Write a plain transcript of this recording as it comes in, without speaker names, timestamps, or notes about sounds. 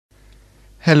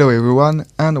Hello everyone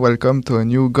and welcome to a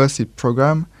new gossip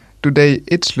program. Today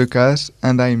it's Lucas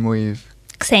and I'm with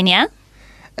Xenia.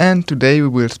 And today we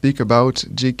will speak about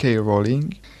J.K.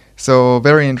 Rowling. So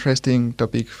very interesting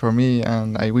topic for me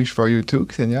and I wish for you too,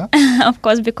 Xenia. Of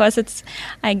course, because it's,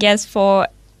 I guess, for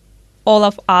all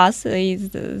of us, is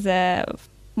the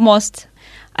most,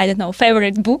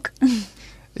 favorite book.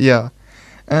 Yeah.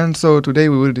 And so today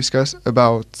we will discuss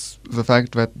about the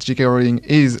fact that J.K. Rowling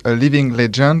is a living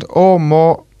legend or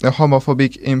more a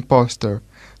homophobic imposter.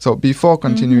 So before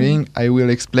continuing, I will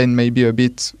explain maybe a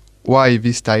bit why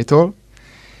this title.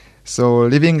 So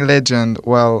living legend,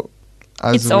 well,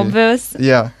 It's obvious.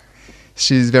 Yeah.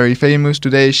 She's very famous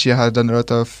today. She has done a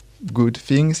lot of good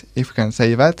things, if we can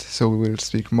say that. So we will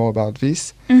speak more about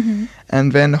this. Mm-hmm.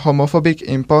 And then homophobic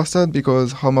imposter,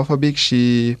 because homophobic,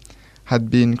 she had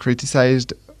been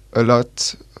criticized a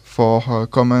lot for her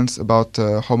comments about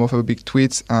homophobic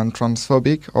tweets and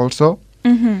transphobic also.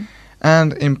 Mm-hmm.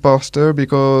 And imposter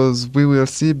because we will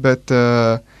see, but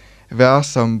there are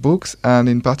some books, and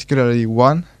in particularly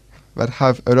one, that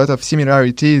have a lot of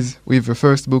similarities with the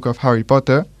first book of Harry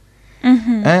Potter.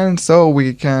 Mm-hmm. And so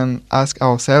we can ask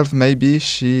ourselves, maybe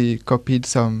she copied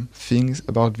some things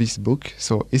about this book.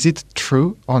 So is it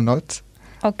true or not?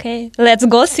 Okay, let's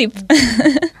gossip.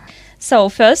 So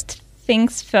first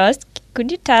things first,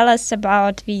 could you tell us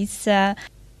about this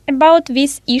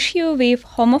issue with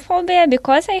homophobia?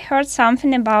 Because I heard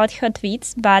something about her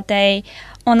tweets, but I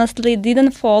honestly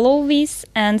didn't follow this,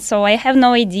 and so I have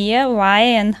no idea why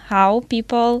and how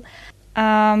people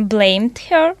blamed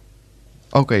her.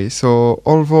 Okay, so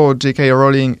although J.K.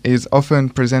 Rowling is often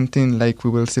presenting, like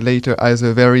we will see later, as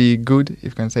a very good, if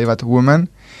you can say that, woman,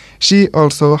 she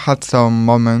also had some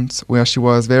moments where she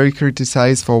was very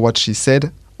criticized for what she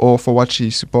said or for what she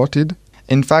supported.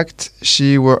 In fact,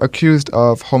 she were accused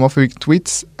of homophobic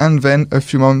tweets and then a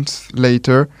few months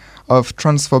later of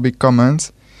transphobic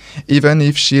comments, even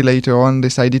if she later on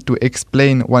decided to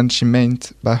explain what she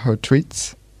meant by her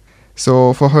tweets.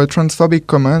 So for her transphobic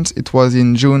comments, it was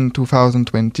in June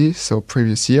 2020, so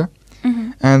previous year,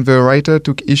 and the writer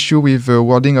took issue with the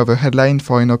wording of a headline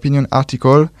for an opinion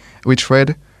article, which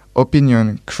read,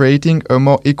 "Opinion, creating a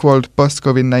more equal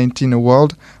post-COVID-19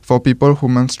 world for people who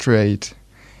menstruate."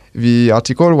 The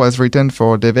article was written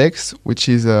for DevX, which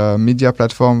is a media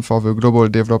platform for the global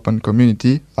development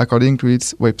community, according to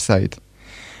its website.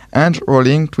 And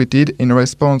Rowling tweeted in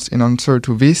response in answer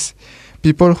to this,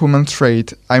 "People who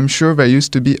menstruate, I'm sure there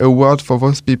used to be a word for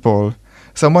those people.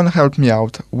 Someone help me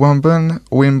out. Woman,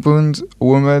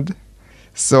 woman."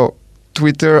 So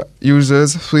Twitter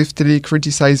users swiftly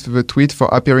criticized the tweet for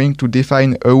appearing to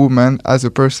define a woman as a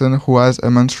person who has a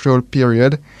menstrual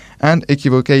period and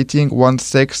equivocating one's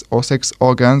sex or sex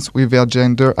organs with their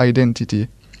gender identity.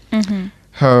 Mm-hmm.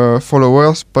 Her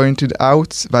followers pointed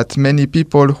out that many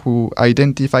people who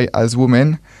identify as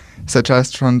women, such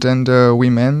as transgender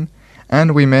women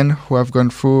and women who have gone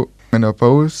through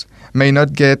menopause, may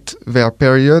not get their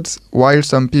periods, while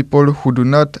some people who do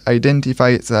not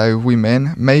identify as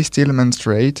women may still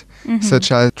menstruate,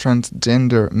 such as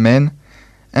transgender men,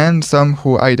 and some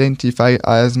who identify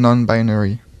as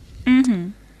non-binary.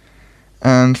 Mm-hmm.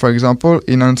 And for example,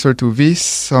 in answer to this,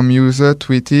 some user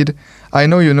tweeted, "I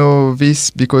know you know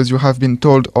this because you have been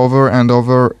told over and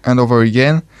over and over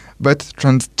again, but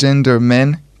transgender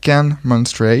men can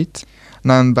menstruate.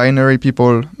 Non-binary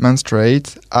people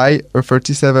menstruate. I, a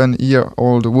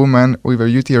 37-year-old woman with a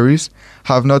uterus,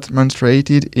 have not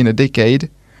menstruated in a decade.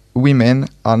 Women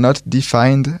are not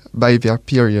defined by their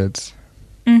periods."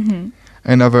 Mm-hmm.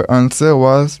 Another answer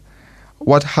was,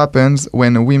 "What happens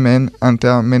when women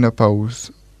enter menopause?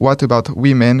 What about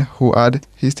women who had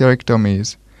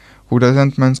hysterectomies, who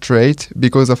doesn't menstruate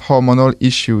because of hormonal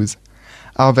issues?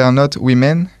 Are there not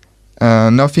women?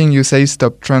 Nothing you say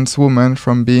stops trans women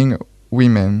from being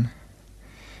women."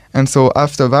 And so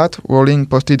after that, Rowling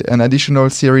posted an additional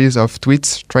series of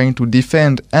tweets trying to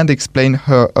defend and explain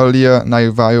her earlier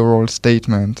viral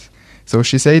statement. So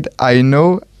she said, "I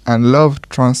know and love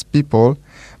trans people,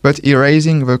 but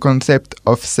erasing the concept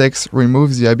of sex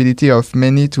removes the ability of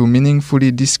many to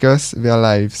meaningfully discuss their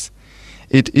lives.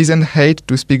 It isn't hate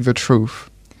to speak the truth.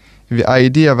 The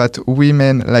idea that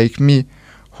women like me,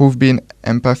 who've been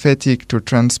empathetic to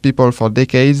trans people for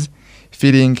decades,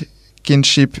 feeling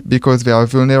kinship because they are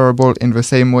vulnerable in the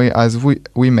same way as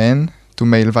women to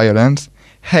male violence,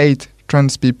 hate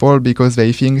trans people because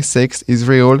they think sex is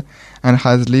real and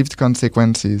has lived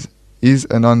consequences, is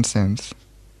a nonsense."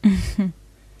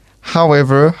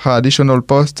 However, her additional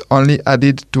post only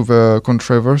added to the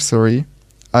controversy,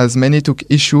 as many took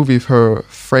issue with her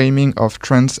framing of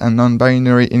trans and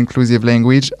non-binary inclusive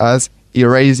language as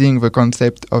erasing the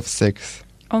concept of sex.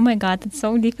 Oh my God, it's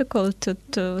so difficult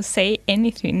to say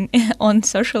anything on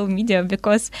social media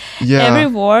because every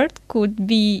word could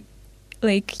be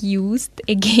like used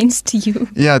against you.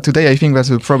 Yeah, today I think that's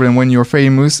the problem. When you're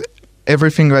famous,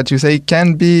 everything that you say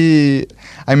can be...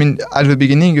 I mean, at the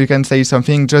beginning you can say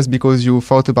something just because you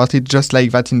thought about it just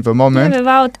like that in the moment. Yeah,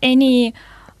 without any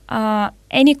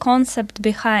concept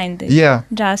behind it. Yeah.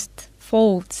 Just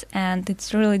thoughts, and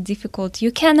it's really difficult.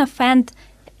 You can offend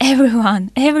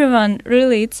everyone,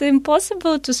 really. It's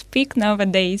impossible to speak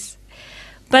nowadays.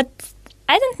 But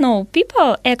I don't know,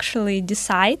 people actually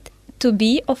decide to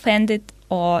be offended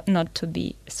or not to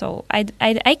be. So I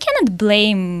cannot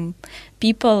blame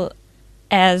people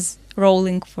as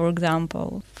Rowling, for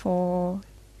example, for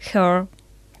her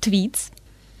tweets.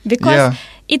 Because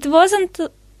it wasn't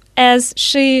as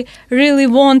she really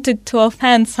wanted to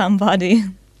offend somebody.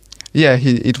 Yeah,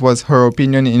 it was her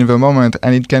opinion in the moment,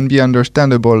 and it can be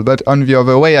understandable. But on the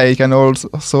other way, I can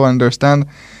also understand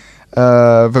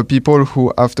the people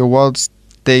who afterwards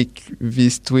take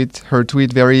her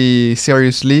tweet very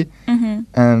seriously,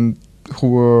 and who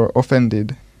were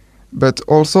offended. But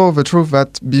also the truth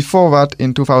that before that,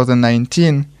 in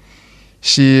 2019,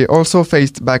 she also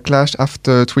faced backlash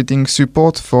after tweeting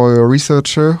support for a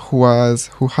researcher who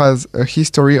has a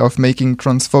history of making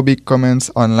transphobic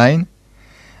comments online.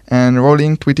 And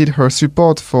Rowling tweeted her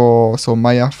support for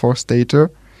Maya Forstater,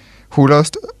 who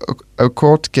lost a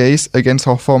court case against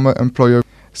her former employer.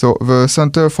 So the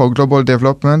Center for Global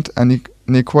Development and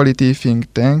Equality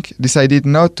think tank decided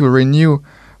not to renew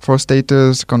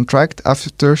Forstater's contract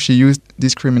after she used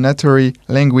discriminatory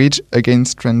language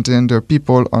against transgender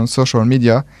people on social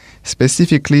media,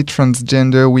 specifically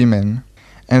transgender women.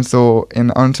 And so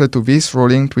in answer to this,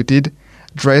 Rowling tweeted,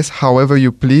 "Dress however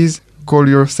you please, call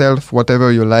yourself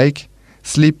whatever you like,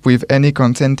 sleep with any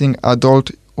consenting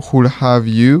adult who'll have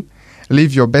you,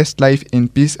 live your best life in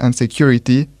peace and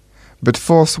security, but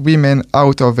force women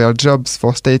out of their jobs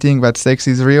for stating that sex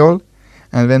is real,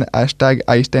 and then hashtag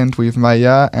I stand with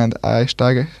Maya and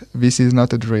hashtag this is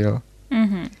not a drill."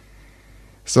 Mm-hmm.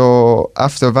 So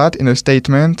after that, in a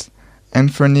statement,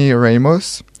 Anthony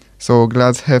Ramos, so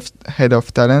GLAAD's head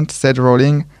of talent, said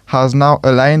Rowling has now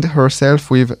aligned herself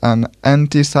with an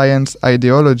anti-science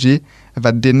ideology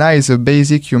that denies the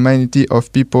basic humanity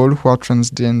of people who are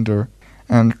transgender.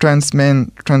 And trans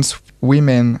men, trans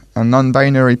women, and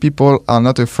non-binary people are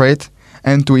not afraid,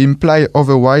 and to imply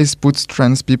otherwise puts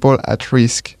trans people at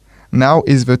risk. Now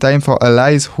is the time for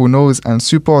allies who knows and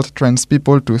support trans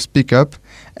people to speak up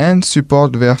and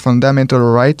support their fundamental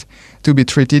right to be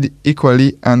treated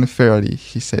equally and fairly,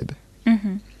 he said.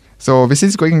 Mm-hmm. So this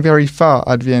is going very far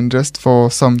at the end just for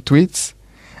some tweets.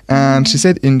 And she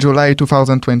said in July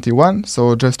 2021,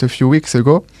 so just a few weeks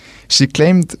ago, she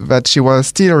claimed that she was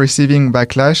still receiving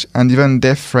backlash and even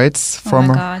death threats from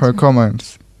her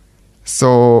comments.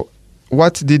 So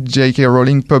what did J.K.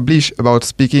 Rowling publish about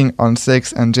speaking on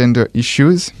sex and gender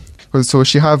issues? So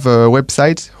she has a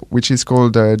website which is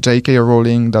called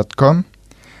jkrowling.com.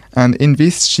 And in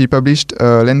this, she published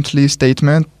a lengthy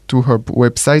statement to her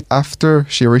website after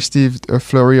she received a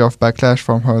flurry of backlash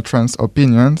from her trans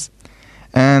opinions.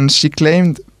 And she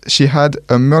claimed she had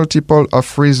a multiple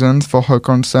of reasons for her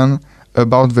concern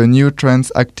about the new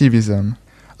trans activism.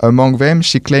 Among them,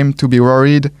 she claimed to be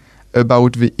worried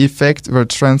about the effect the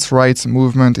trans rights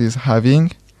movement is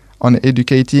having on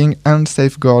educating and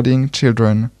safeguarding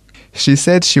children. She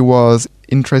said she was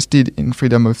interested in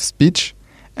freedom of speech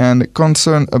and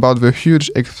concerned about the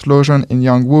huge explosion in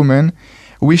young women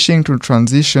wishing to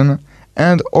transition,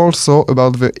 and also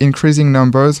about the increasing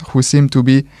numbers who seem to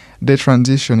be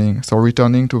detransitioning, so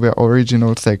returning to their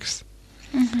original sex.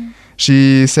 Mm-hmm.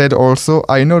 She said also,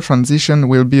 "I know transition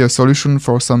will be a solution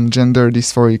for some gender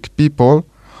dysphoric people,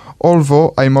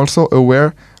 although I'm also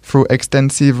aware through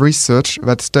extensive research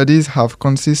that studies have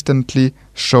consistently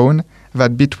shown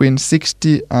that between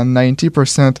 60 and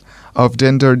 90% of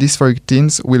gender dysphoric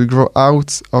teens will grow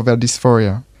out of their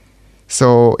dysphoria."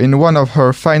 So in one of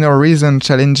her final reasons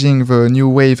challenging the new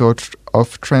wave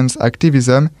of trans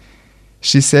activism,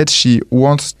 she said she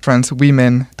wants trans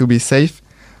women to be safe,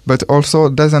 but also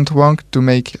doesn't want to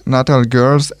make natal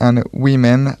girls and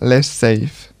women less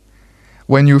safe.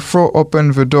 When you throw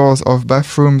open the doors of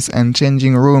bathrooms and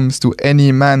changing rooms to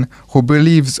any man who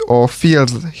believes or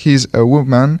feels he's a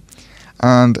woman,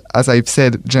 and as I've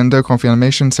said, gender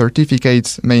confirmation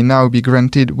certificates may now be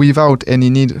granted without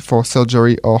any need for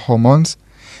surgery or hormones,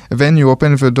 then you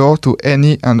open the door to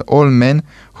any and all men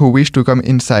who wish to come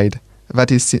inside.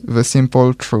 That is the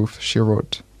simple truth, she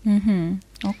wrote. Mm-hmm.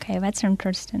 Okay, that's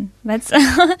interesting. That's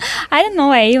I don't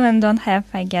know. I even don't have,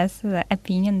 I guess, the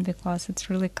opinion because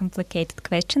it's really complicated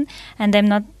question, and I'm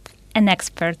not an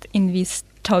expert in this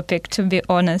topic, to be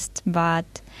honest. But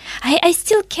I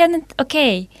still can't.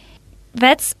 Okay,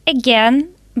 that's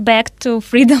again back to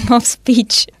freedom of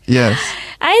speech. Yes.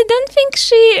 I don't think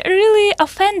she really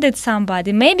offended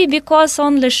somebody. Maybe because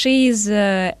only she is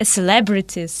a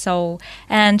celebrity,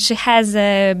 and she has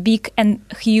a big and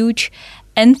huge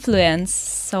influence.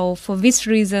 So for these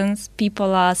reasons,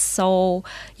 people are so,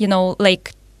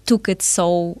 took it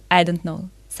so, I don't know,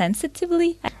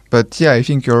 sensitively. But yeah, I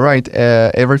think you're right.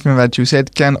 Everything that you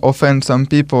said can offend some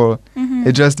people. Mm-hmm.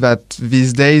 It's just that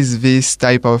these days, this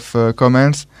type of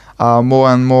comments are more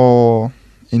and more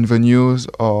in the news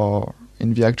or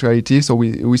in the actuality. So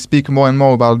we speak more and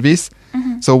more about this.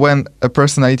 Mm-hmm. So when a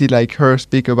personality like her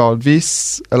speak about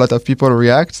this, a lot of people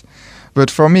react. But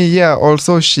for me, yeah,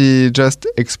 also she just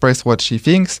expressed what she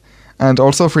thinks. And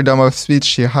also freedom of speech,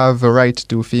 she have the right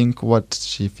to think what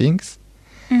she thinks.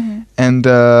 Mm-hmm.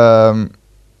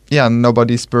 And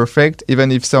nobody's perfect. Even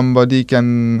if somebody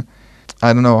can,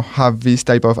 I don't know, have this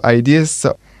type of ideas,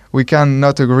 so we can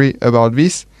not agree about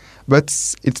this. But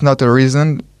it's not a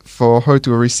reason for her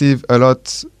to receive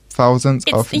thousands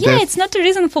of deaths. Yeah, it's not a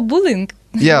reason for bullying.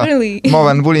 Yeah, really. More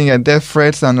than bullying and death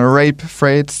threats and rape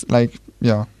threats. I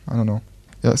don't know.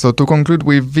 Yeah, so to conclude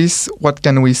with this, what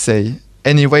can we say?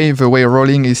 Anyway, the way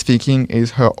Rowling is thinking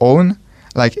is her own,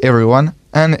 like everyone,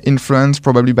 and influenced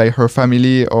probably by her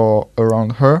family or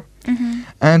around her. Mm-hmm.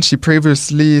 And she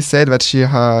previously said that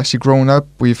she grown up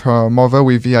with her mother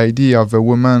with the idea of a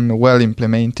woman well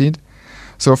implemented.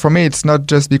 So for me, it's not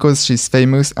just because she's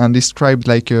famous and described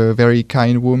like a very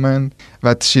kind woman,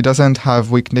 that she doesn't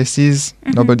have weaknesses,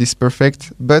 Mm-hmm. Nobody's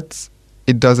perfect, but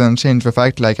it doesn't change the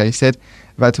fact, like I said,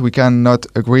 that we cannot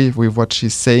agree with what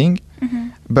she's saying. Mm-hmm.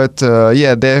 But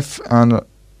death and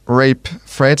rape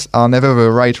threats are never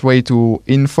the right way to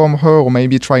inform her or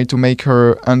maybe try to make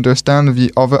her understand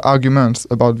the other arguments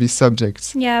about these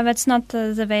subjects. Yeah, that's not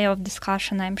the way of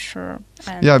discussion, I'm sure.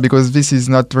 And Yeah, because this is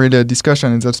not really a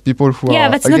discussion, it's just people who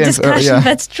are that's not against her. discussion, Yeah.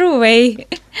 that's true way.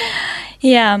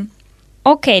 Yeah.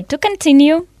 Okay, to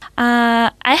continue,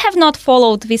 I have not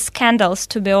followed these scandals,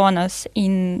 to be honest,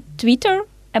 in Twitter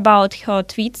about her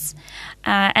tweets.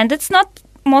 And it's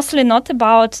mostly not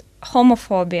about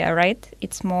homophobia, right?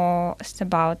 It's more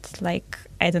about,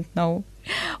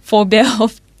 phobia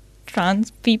of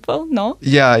trans people, no?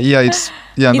 Yeah, it's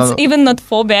Even not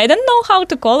phobia. I don't know how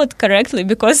to call it correctly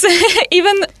because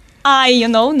even I,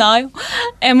 now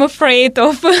am afraid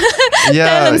of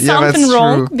telling something that's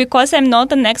wrong true. because I'm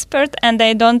not an expert and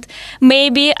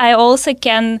maybe I also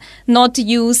can not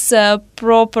use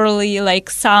properly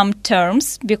some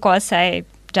terms because I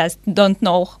just don't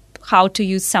know how to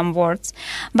use some words.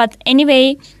 But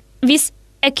anyway, this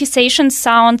accusation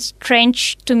sounds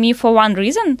strange to me for one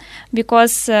reason,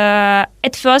 because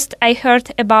at first I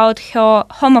heard about her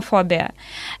homophobia,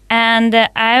 and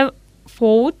I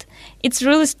thought it's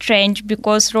really strange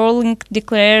because Rowling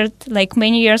declared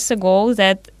many years ago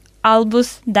that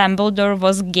Albus Dumbledore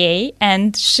was gay,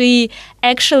 and she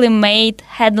actually made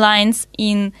headlines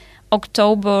in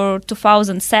October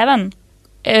 2007,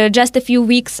 just a few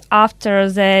weeks after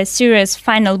the series'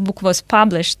 final book was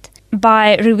published,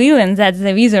 by revealing that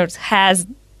the wizard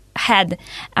had,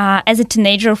 as a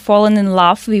teenager, fallen in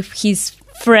love with his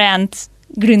friend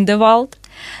Grindelwald.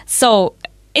 So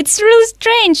it's really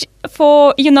strange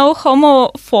for,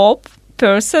 homophobe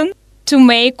person to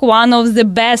make one of the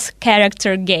best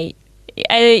character gay.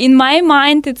 In my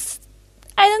mind,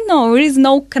 I don't know, there is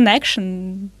no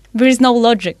connection, there is no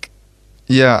logic.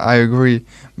 Yeah, I agree.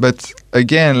 But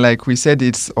again, like we said,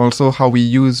 it's also how we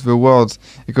use the words,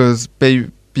 because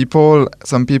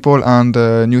some people and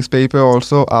the newspaper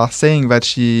also are saying that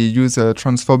she used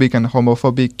transphobic and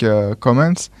homophobic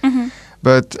comments. Mm-hmm.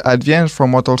 But at the end,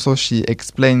 from what also she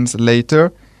explains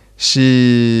later,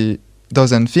 she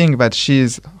doesn't think that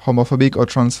she's homophobic or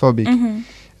transphobic. Mm-hmm.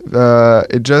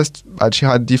 It just that she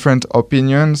had different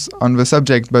opinions on the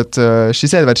subject, but she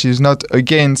said that she's not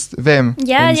against them.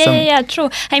 Yeah, true.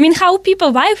 I mean, how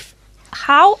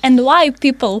and why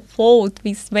people thought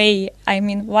this way? I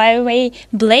mean, why they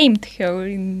blamed her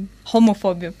in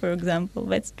homophobia, for example?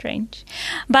 That's strange.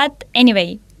 But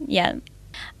anyway, yeah.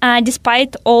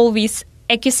 Despite all these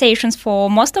accusations,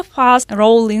 for most of us,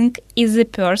 Rowling is the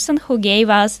person who gave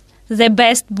us the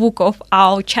best book of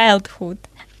our childhood.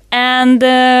 And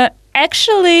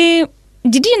actually,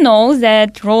 did you know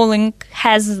that Rowling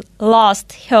has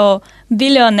lost her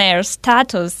billionaire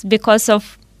status because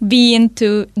of being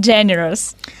too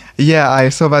generous? Yeah, I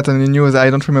saw that on the news. I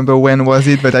don't remember when was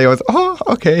it, but I was, oh,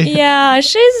 okay. Yeah,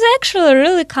 she's actually a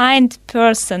really kind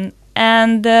person.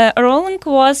 And Rowling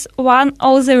was one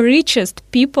of the richest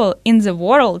people in the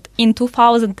world in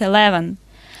 2011.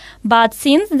 But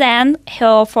since then,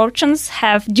 her fortunes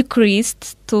have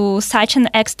decreased to such an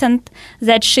extent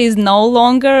that she is no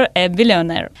longer a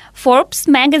billionaire. Forbes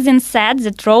magazine said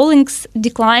that Rowling's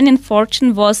decline in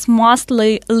fortune was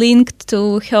mostly linked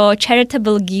to her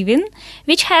charitable giving,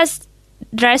 which has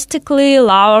drastically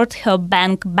lowered her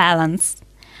bank balance.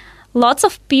 Lots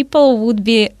of people would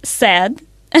be sad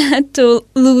to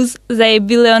lose their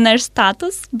billionaire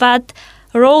status, but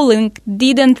Rowling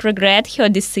didn't regret her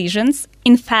decisions.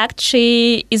 In fact,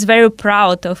 she is very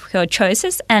proud of her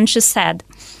choices, and she said,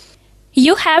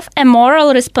 "You have a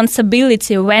moral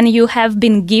responsibility when you have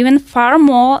been given far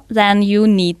more than you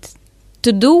need,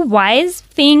 to do wise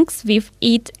things with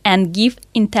it and give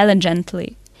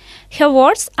intelligently." Her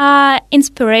words are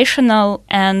inspirational,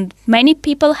 and many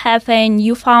people have a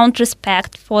newfound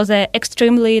respect for the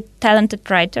extremely talented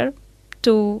writer,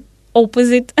 to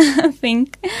opposite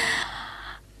think.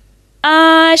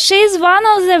 She is one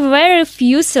of the very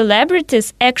few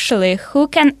celebrities, actually, who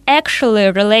can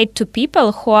actually relate to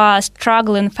people who are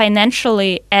struggling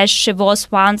financially, as she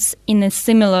was once in a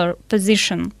similar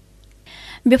position.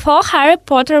 Before Harry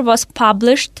Potter was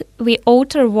published, the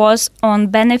author was on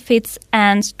benefits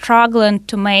and struggling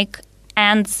to make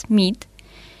ends meet.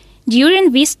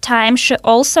 During this time, she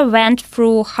also went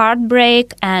through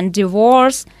heartbreak and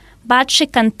divorce, but she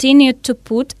continued to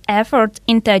put effort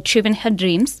into achieving her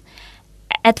dreams.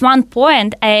 At one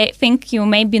point, I think you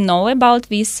maybe know about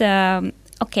this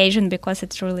occasion because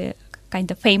it's really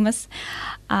kind of famous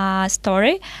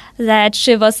story, that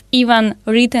she was even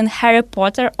written Harry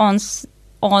Potter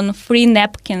on free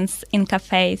napkins in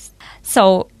cafes.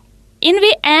 So, in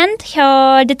the end,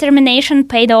 her determination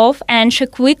paid off, and she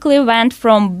quickly went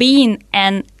from being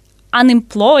an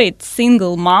unemployed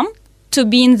single mom to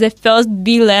being the first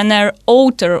billionaire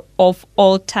author of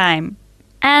all time.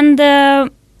 And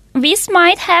this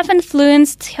might have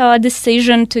influenced her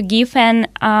decision to give an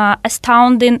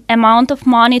astounding amount of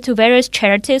money to various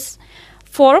charities.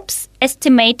 Forbes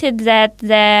estimated that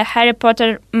the Harry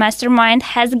Potter mastermind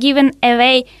has given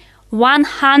away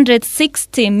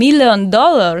 $160 million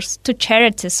to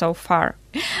charity so far.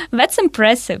 That's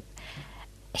impressive.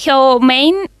 Her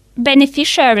main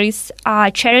beneficiaries are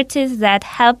charities that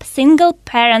help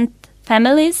single-parent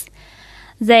families.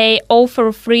 They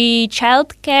offer free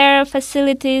childcare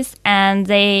facilities, and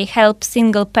they help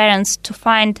single parents to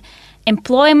find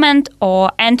employment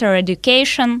or enter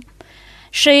education.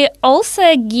 She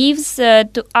also gives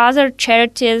to other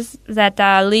charities that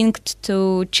are linked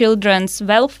to children's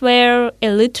welfare,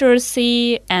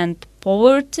 illiteracy, and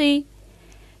poverty.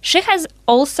 She has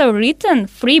also written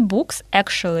 3 books,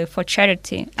 actually, for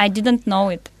charity. I didn't know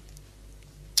it.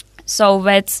 So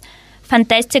that's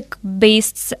Fantastic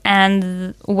Beasts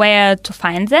and Where to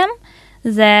Find Them,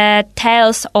 The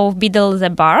Tales of Beedle the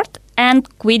Bard, and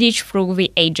Quidditch Through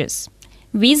the Ages.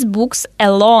 These books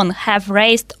alone have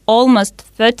raised almost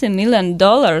 $30 million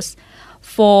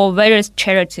for various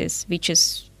charities, which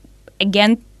is,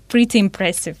 again, pretty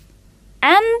impressive.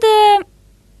 And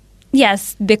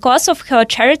yes, because of her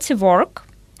charity work,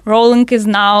 Rowling is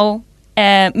now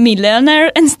a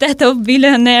millionaire instead of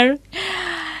billionaire.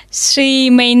 She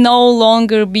may no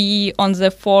longer be on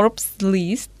the Forbes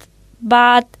list,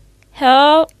 but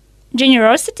her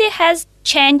generosity has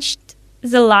changed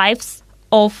the lives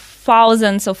of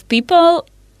thousands of people,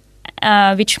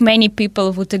 which many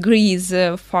people would agree is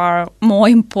far more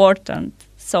important.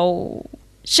 So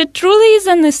she truly is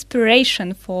an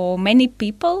inspiration for many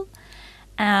people.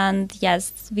 And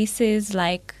yes, this is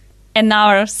like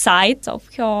another side of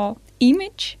her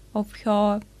image, of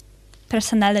her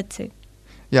personality.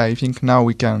 Yeah, I think now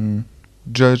we can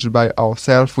judge by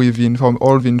ourselves with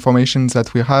all the information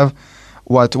that we have,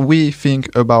 what we think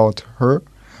about her.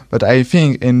 But I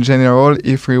think in general,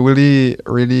 if we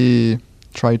really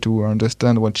try to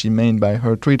understand what she meant by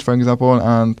her tweet, for example,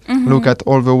 and look at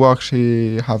all the work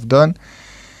she have done,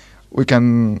 we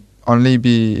can only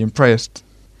be impressed.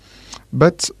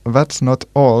 But that's not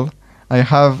all. I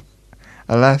have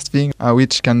a last thing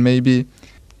which can maybe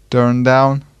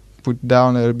put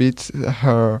down a bit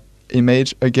her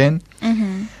image again,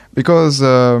 because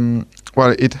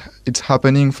it's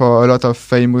happening for a lot of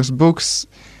famous books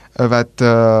that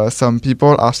some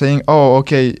people are saying, oh,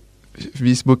 okay,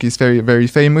 this book is very, very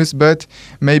famous, but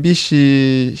maybe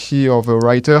she or the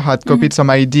writer had copied some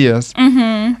ideas.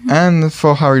 And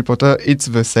for Harry Potter, it's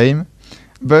the same.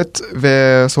 But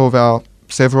there are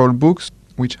several books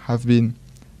which have been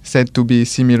said to be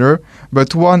similar,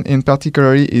 but one in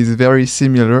particular is very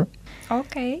similar.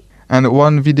 Okay. And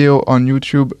one video on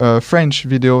YouTube, French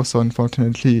video, so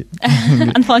unfortunately...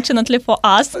 Unfortunately for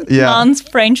us,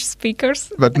 non-French speakers.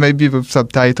 But maybe with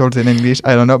subtitles in English,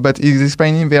 I don't know. But he's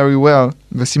explaining very well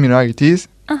the similarities.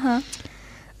 Uh-huh.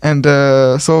 And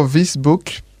so this book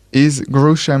is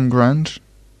Gresham Grange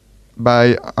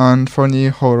by Anthony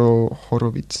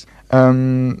Horowitz.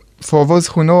 For those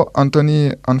who know,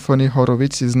 Anthony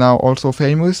Horowitz is now also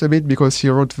famous a bit because he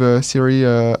wrote the series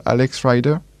Alex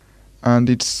Rider.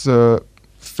 And it's a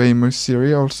famous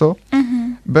series also.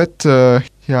 Mm-hmm. But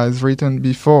he has written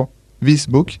before this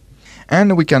book.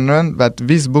 And we can learn that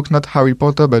this book, not Harry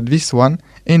Potter, but this one,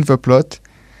 in the plot,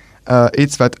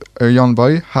 it's that a young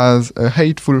boy has a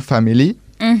hateful family.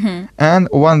 Mm-hmm. And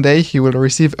one day he will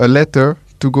receive a letter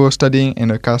to go studying in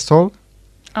a castle.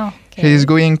 Okay. He is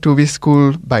going to this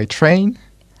school by train.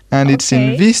 And it's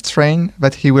in this train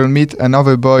that he will meet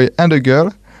another boy and a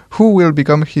girl who will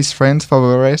become his friends for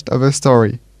the rest of the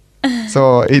story.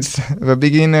 So it's the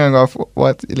beginning of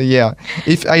what,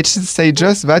 If I say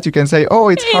just that, you can say, oh,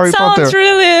 it's Harry Potter. It sounds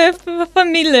really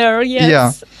familiar, yes.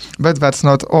 Yeah, but that's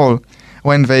not all.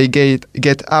 When they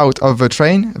get out of the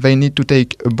train, they need to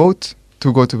take a boat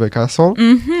to go to the castle.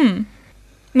 Mm-hmm.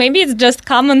 Maybe it's just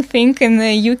common thing in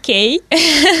the UK.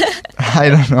 I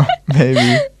don't know,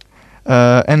 maybe.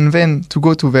 And then to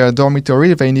go to their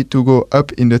dormitory, they need to go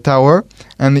up in the tower.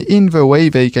 And in the way,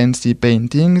 they can see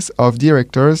paintings of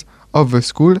directors of the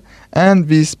school. And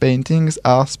these paintings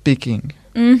are speaking.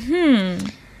 Mm-hmm.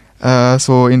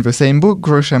 So in the same book,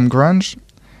 Gresham Grange,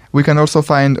 we can also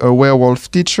find a werewolf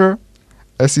teacher,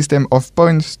 a system of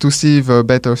points to see the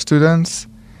better students,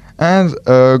 and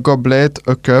a goblet,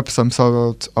 a cup, some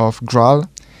sort of Graal,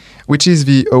 which is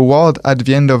the award at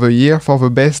the end of the year for the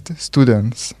best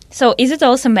students. So is it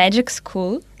also magic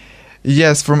school?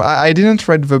 Yes, I didn't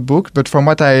read the book, but from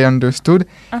what I understood,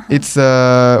 it's,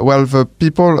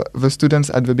 the students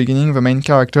at the beginning, the main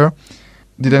character,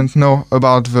 didn't know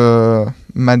about the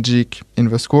magic in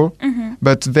the school. Mm-hmm.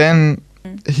 But then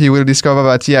he will discover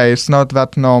that, it's not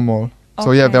that normal.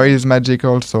 So there is magic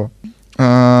also.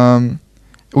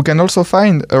 We can also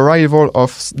find a rival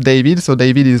of David. So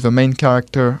David is the main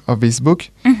character of this book,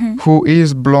 who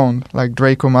is blonde, like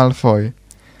Draco Malfoy.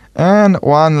 And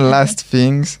one last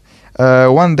thing.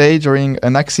 One day during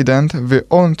an accident, the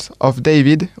aunt of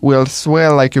David will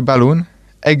swell like a balloon,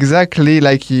 exactly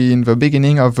like in the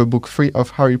beginning of the book 3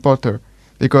 of Harry Potter.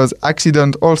 Because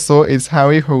accident also is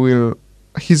Harry who will...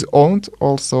 His aunt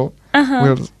also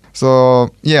will... So,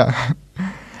 yeah.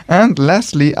 And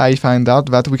lastly, I find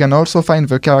out that we can also find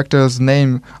the character's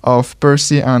name of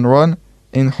Percy and Ron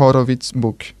in Horowitz's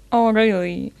book. Oh,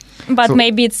 really? But so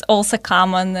maybe it's also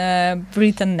common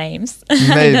Britain names.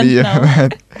 Maybe.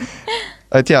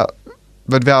 But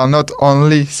there are not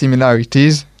only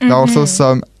similarities, there are also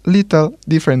some little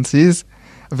differences.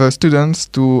 The students,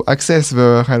 to access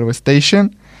the railway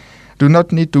station, do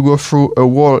not need to go through a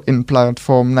wall in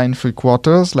platform 9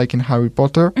 3/4 like in Harry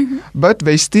Potter, but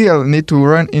they still need to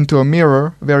run into a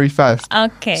mirror very fast.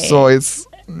 Okay. So it's,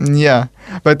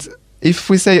 But if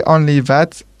we say only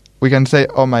that, we can say,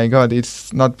 oh my God,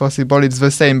 it's not possible, it's the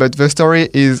same. But the story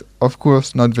is, of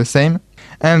course, not the same.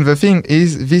 And the thing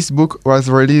is, this book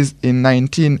was released in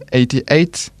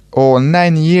 1988, or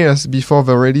 9 years before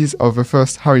the release of the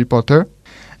first Harry Potter.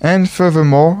 And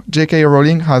furthermore, J.K.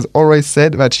 Rowling has always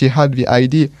said that she had the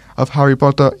idea of Harry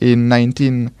Potter in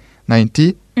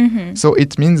 1990. So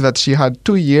it means that she had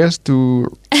 2 years to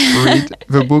read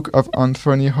the book of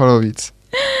Anthony Horowitz.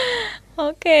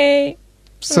 Okay.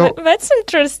 So that's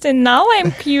interesting. Now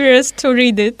I'm curious to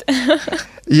read it.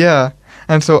 Yeah.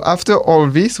 And so after all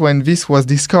this, when this was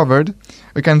discovered,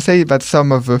 we can say that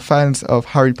some of the fans of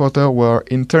Harry Potter were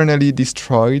internally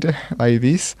destroyed by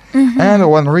this. And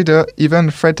one reader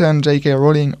even threatened J.K.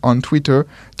 Rowling on Twitter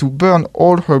to burn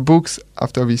all her books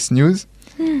after this news.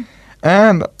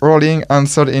 And Rowling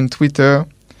answered in Twitter,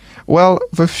 well,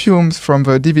 the fumes from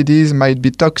the DVDs might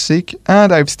be toxic,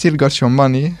 and I've still got your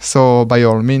money, so by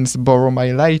all means borrow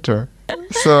my lighter.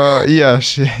 So,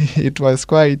 it was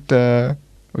quite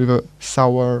with a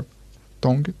sour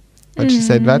tongue that she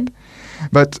said that.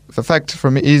 But the fact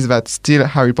for me is that still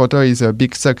Harry Potter is a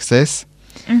big success,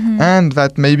 and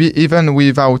that maybe even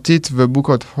without it, the book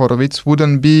of Horowitz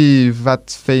wouldn't be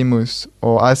that famous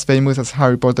or as famous as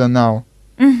Harry Potter now.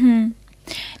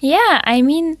 Yeah, I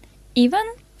mean, even,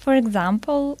 for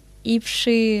example, if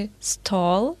she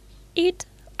stole it,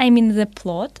 I mean the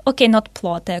plot, not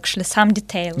plot actually, some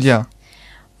details. Yeah.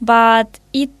 But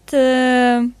it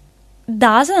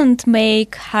doesn't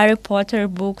make Harry Potter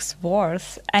books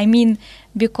worse. I mean,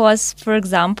 because, for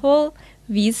example,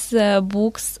 these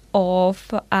books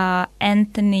of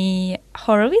Anthony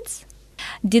Horowitz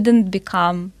didn't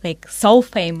become like so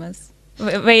famous.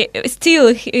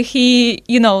 Still, he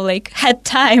had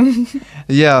time.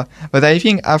 Yeah, but I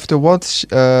think afterwards,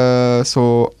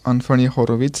 so Anthony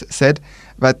Horowitz said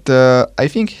that I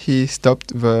think he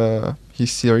stopped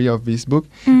his series of this book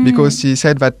because he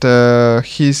said that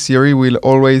his series will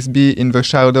always be in the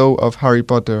shadow of Harry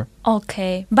Potter.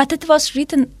 Okay, but it was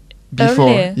written Before,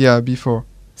 earlier. yeah, before.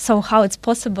 So how it's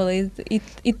possible?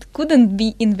 It couldn't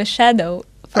be in the shadow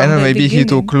from I don't know, the maybe he beginning.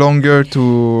 took longer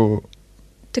to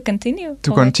continue.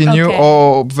 continue, Okay.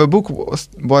 or the book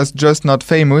was just not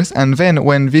famous, and then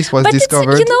when this was But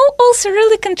discovered, it's also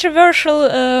really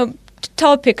controversial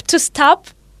topic to stop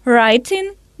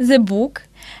writing the book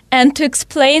and to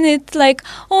explain it like,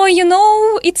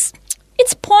 it's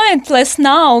pointless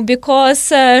now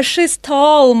because she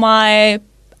stole my,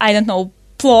 I don't know,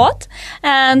 plot,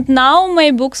 and now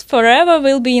my books forever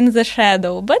will be in the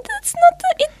shadow. But it's not.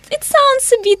 It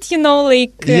sounds a bit,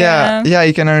 like. yeah,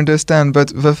 I can understand.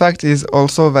 But the fact is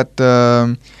also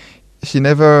that he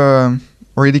never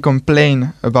really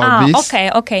complained about this.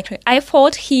 Okay. I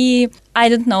thought he, I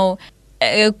don't know,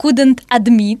 couldn't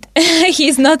admit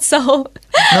he's not so.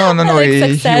 No. like, he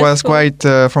was successful. quite,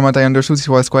 from what I understood, he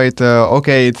was quite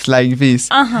okay. It's like this,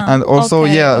 and also,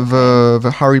 okay,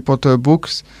 the Harry Potter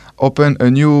books open a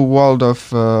new world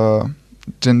of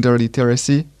gender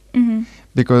literacy. Mm-hmm.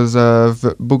 Because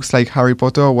the books like Harry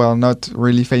Potter were not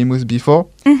really famous before.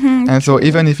 Mm-hmm. And so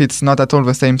even if it's not at all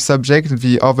the same subject,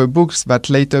 the other books that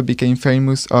later became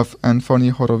famous of Anthony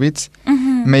Horowitz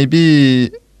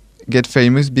maybe get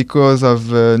famous because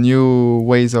of new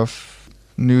ways of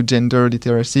new gender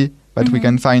literacy that we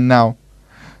can find now.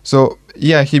 So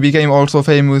yeah, he became also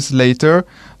famous later.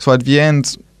 So at the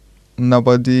end,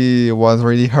 nobody was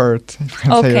really hurt. If you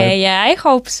can say that. Okay, yeah, I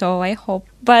hope so.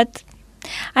 But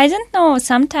I don't know.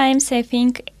 Sometimes I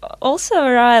think also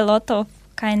there are a lot of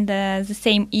kind of the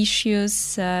same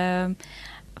issues. For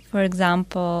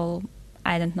example,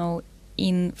 I don't know,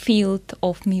 in field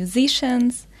of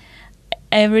musicians,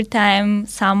 every time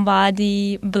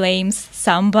somebody blames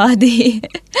somebody.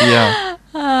 Yeah.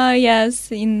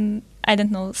 Yes, in, I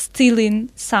don't know,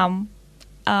 stealing some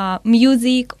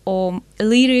music or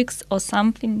lyrics or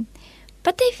something.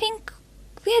 But I think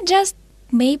we are just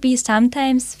maybe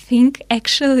sometimes think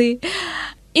actually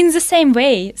in the same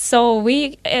way. So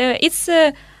we it's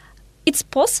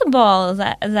possible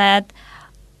that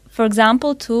for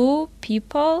example two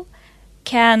people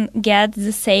can get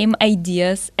the same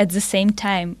ideas at the same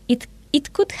time.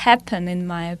 It could happen, in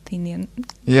my opinion.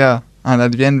 Yeah, and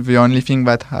at the end, the only thing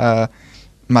that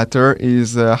matter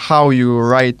is how you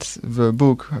write the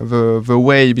book, the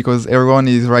way, because everyone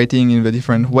is writing in a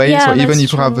different way. Yeah, so even that's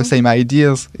if you have true. the same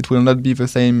ideas, it will not be the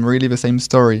same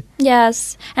story.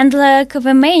 Yes, and like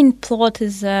the main plot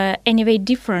is anyway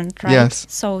different, right? Yes.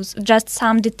 So just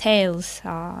some details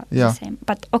are Yeah. the same.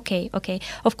 But okay.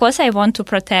 Of course, I want to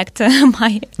protect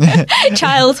my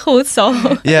childhood. So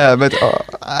Yeah, but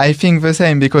I think the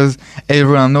same, because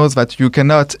everyone knows that you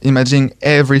cannot imagine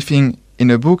everything in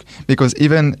a book, because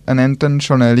even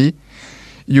unintentionally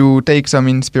you take some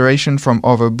inspiration from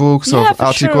other books, Yeah, of for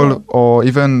articles, sure. or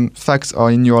even facts or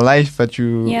in your life that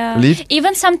you live.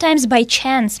 Even sometimes by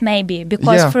chance, maybe,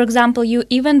 because Yeah. for example, you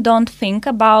even don't think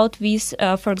about this.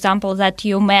 For example, that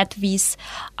you met these,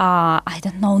 I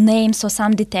don't know, names or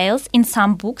some details in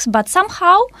some books, but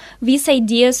somehow these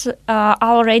ideas are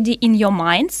already in your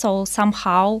mind. So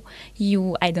somehow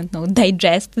you, I don't know,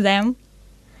 digest them.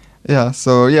 Yeah,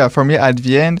 so yeah, for me at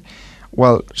the end,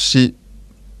 well, she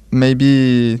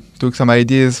maybe took some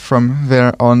ideas from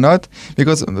there or not,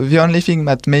 because the only thing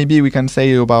that maybe we can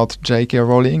say about J.K.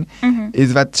 Rowling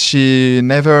is that she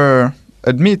never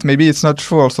admit, maybe it's not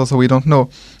true also, so we don't know,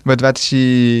 but that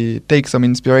she takes some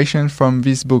inspiration from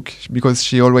this book, because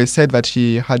she always said that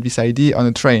she had this idea on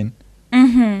a train.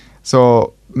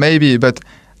 So maybe, but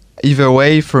either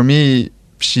way, for me,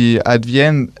 she at the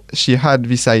end, she had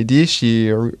this idea,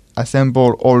 she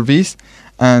assembled all this,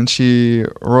 and she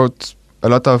wrote a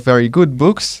lot of very good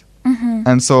books,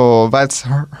 and so that's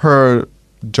her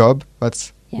job,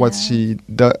 that's what she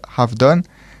have done,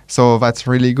 so that's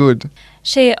really good.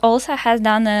 She also has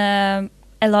done a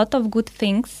lot of good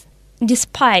things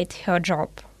despite her job.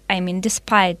 I mean,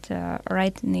 despite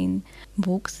writing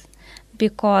books,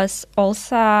 because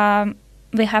also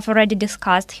we have already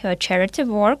discussed her charity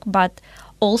work, but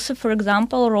also, for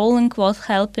example, Rowling was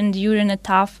helping during a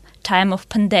tough time of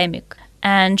pandemic,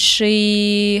 and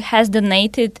she has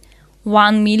donated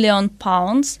 1 million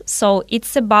pounds. So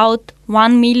it's about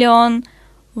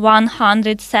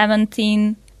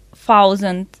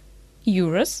 1,117,000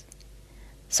 euros.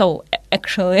 So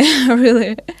actually,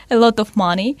 really a lot of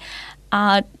money.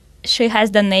 She has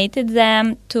donated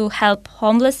them to help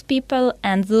homeless people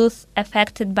and those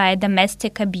affected by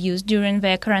domestic abuse during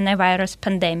the coronavirus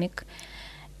pandemic.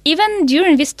 Even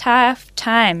during this tough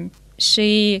time,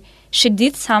 she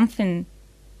did something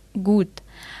good.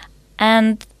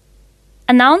 And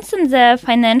announcing the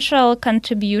financial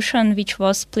contribution, which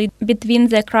was split between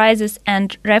the crisis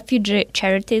and refugee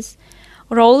charities,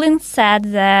 Rowling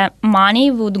said the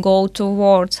money would go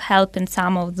towards helping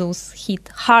some of those hit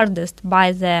hardest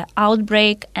by the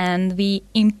outbreak and the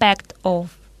impact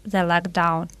of the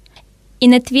lockdown.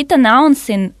 In a tweet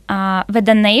announcing the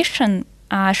donation,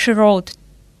 she wrote,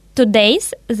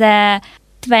 "Today's the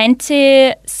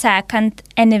 22nd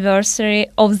anniversary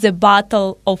of the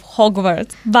Battle of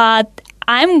Hogwarts, but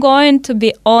I'm going to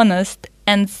be honest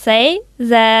and say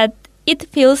that it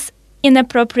feels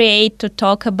inappropriate to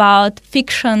talk about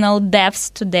fictional deaths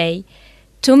today.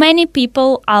 Too many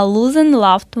people are losing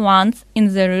loved ones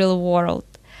in the real world.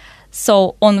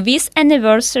 So on this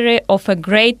anniversary of a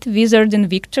great wizarding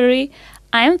victory,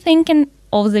 I'm thinking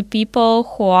of the people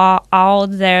who are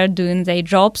out there doing their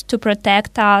jobs to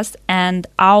protect us and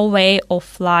our way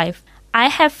of life. I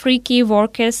have 3 key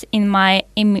workers in my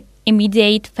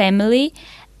immediate family,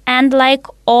 and like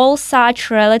all such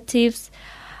relatives,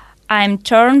 I'm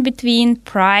torn between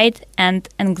pride and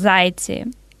anxiety.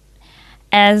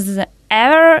 As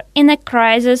ever in a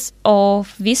crisis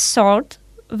of this sort,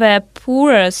 the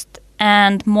poorest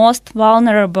and most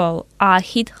vulnerable are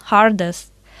hit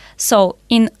hardest. So,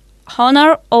 in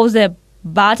honor of the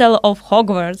Battle of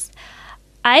Hogwarts,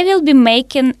 I will be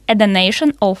making a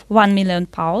donation of £1 million,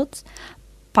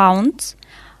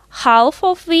 half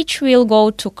of which will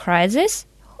go to crisis,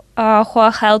 who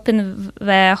are helping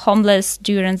the homeless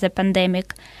during the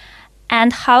pandemic,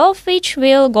 and half of which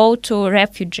will go to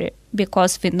refugee,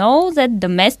 because we know that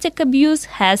domestic abuse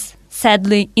has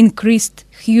sadly increased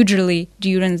hugely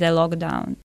during the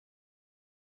lockdown.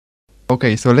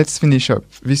 Okay, so let's finish up.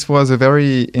 This was a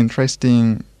very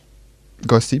interesting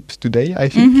gossip today, I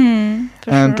think.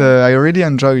 And Sure. I really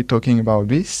enjoyed talking about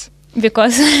this.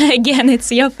 Because, again,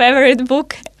 it's your favorite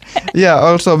book. Yeah,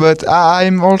 also, but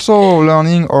I'm also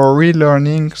learning or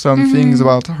relearning some things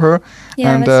about her.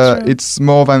 Yeah, And that's true. it's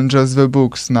more than just the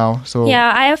books now. So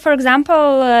Yeah, I, for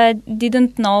example,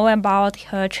 didn't know about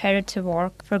her charity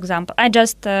work, for example. I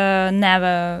just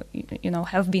never,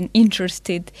 have been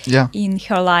interested yeah. in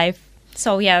her life.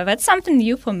 So, yeah, that's something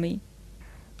new for me.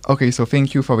 Okay, so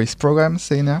thank you for this program,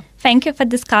 Sena. Thank you for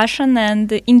discussion and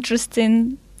the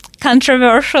interesting,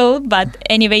 controversial, but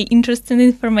anyway, interesting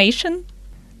information.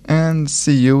 And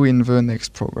see you in the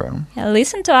next program.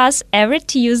 Listen to us every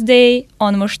Tuesday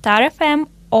on Mushtar FM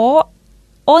or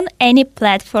on any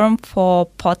platform for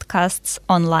podcasts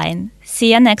online.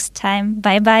 See you next time.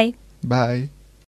 Bye-bye. Bye.